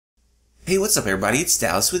Hey, what's up everybody, it's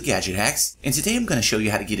Dallas with Gadget Hacks, and today I'm going to show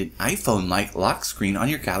you how to get an iPhone-like lock screen on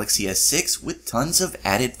your Galaxy S6 with tons of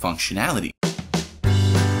added functionality.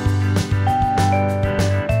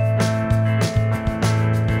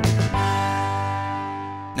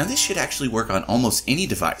 Now this should actually work on almost any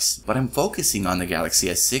device, but I'm focusing on the Galaxy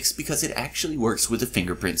S6 because it actually works with a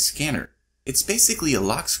fingerprint scanner. It's basically a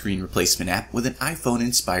lock screen replacement app with an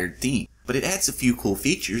iPhone-inspired theme, but it adds a few cool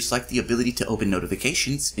features like the ability to open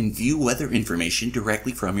notifications and view weather information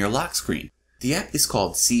directly from your lock screen. The app is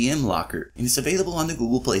called CM Locker and is available on the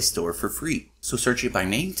Google Play Store for free, so search it by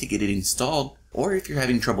name to get it installed, or if you're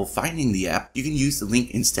having trouble finding the app, you can use the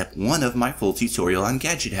link in step 1 of my full tutorial on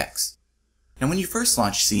Gadget Hacks. Now when you first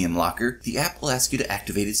launch CM Locker, the app will ask you to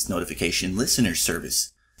activate its notification listener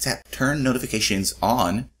service. Tap Turn Notifications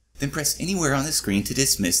On, then press anywhere on the screen to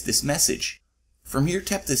dismiss this message. From here,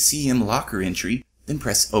 tap the CM Locker entry, then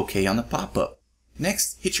press OK on the pop-up.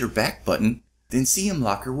 Next, hit your back button, then CM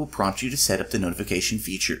Locker will prompt you to set up the notification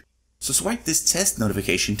feature. So swipe this test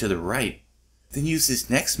notification to the right, then use this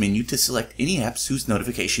next menu to select any apps whose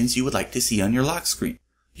notifications you would like to see on your lock screen.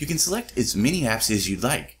 You can select as many apps as you'd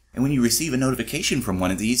like, and when you receive a notification from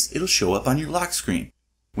one of these, it'll show up on your lock screen.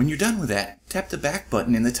 When you're done with that, tap the back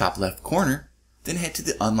button in the top left corner, then head to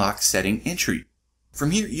the Unlock Setting entry.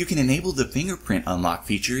 From here, you can enable the Fingerprint unlock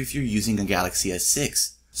feature if you're using a Galaxy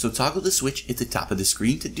S6, so toggle the switch at the top of the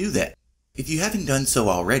screen to do that. If you haven't done so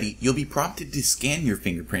already, you'll be prompted to scan your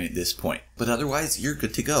fingerprint at this point, but otherwise you're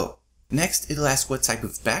good to go. Next, it'll ask what type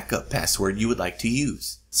of backup password you would like to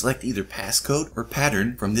use. Select either passcode or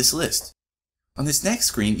pattern from this list. On this next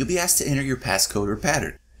screen, you'll be asked to enter your passcode or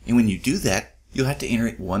pattern, and when you do that, you'll have to enter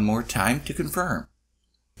it one more time to confirm.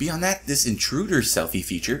 Beyond that, this intruder selfie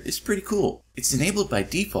feature is pretty cool. It's enabled by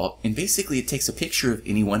default, and basically it takes a picture of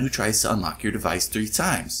anyone who tries to unlock your device 3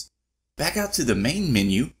 times. Back out to the main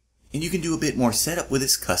menu, and you can do a bit more setup with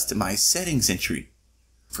this customized settings entry.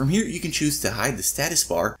 From here, you can choose to hide the status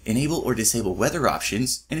bar, enable or disable weather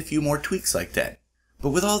options, and a few more tweaks like that. But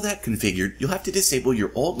with all that configured, you'll have to disable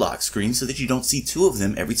your old lock screen so that you don't see 2 of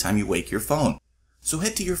them every time you wake your phone. So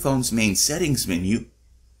head to your phone's main settings menu,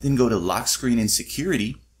 then go to Lock Screen and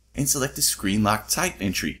Security, and select the Screen Lock Type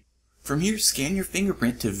entry. From here, scan your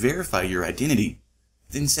fingerprint to verify your identity,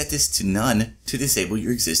 then set this to None to disable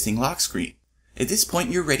your existing lock screen. At this point,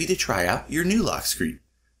 you're ready to try out your new lock screen.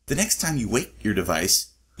 The next time you wake your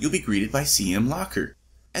device, you'll be greeted by CM Locker.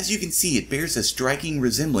 As you can see, it bears a striking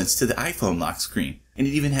resemblance to the iPhone lock screen, and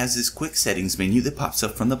it even has this quick settings menu that pops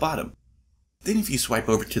up from the bottom. Then if you swipe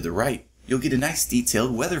over to the right, you'll get a nice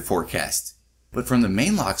detailed weather forecast. But from the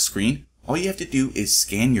main lock screen, all you have to do is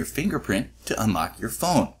scan your fingerprint to unlock your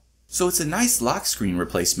phone. So it's a nice lock screen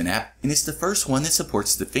replacement app, and it's the first one that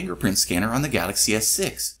supports the fingerprint scanner on the Galaxy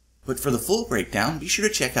S6. But for the full breakdown, be sure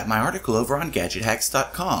to check out my article over on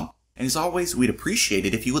GadgetHacks.com. And as always, we'd appreciate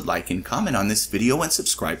it if you would like and comment on this video and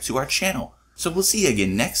subscribe to our channel. So we'll see you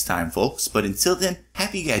again next time, folks, but until then,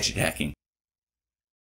 happy gadget hacking!